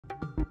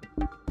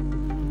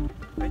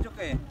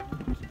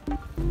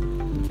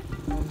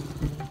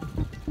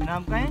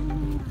नाम क्या है?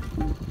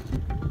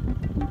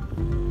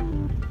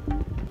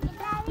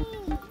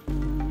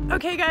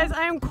 Okay guys,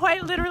 I am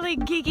quite literally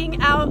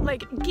geeking out,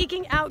 like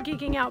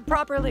geeking out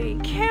properly.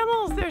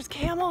 Camels, there's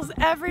camels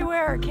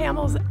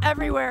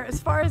everywhere as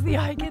far as the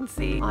eye can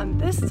see. On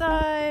this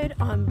side,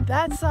 on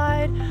that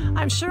side.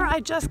 I'm sure I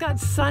just got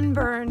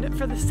sunburned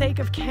for the sake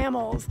of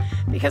camels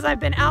because I've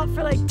been out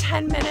for like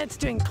 10 minutes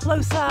doing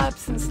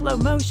close-ups and slow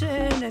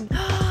motion and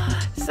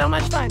so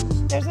much fun.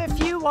 There's a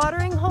few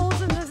watering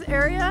holes in this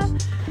area,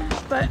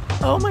 but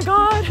oh my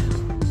God.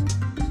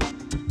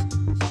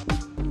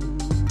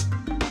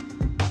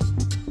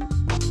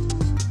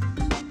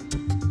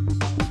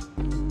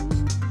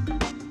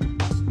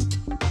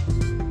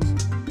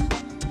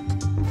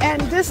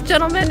 And this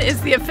gentleman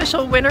is the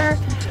official winner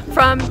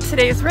from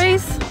today's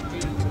race.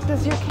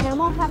 Does your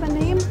camel have a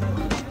name?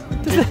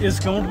 इस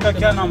count का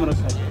क्या नाम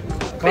रखा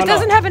है? It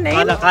doesn't have a name?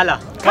 काला.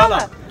 Kala.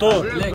 तो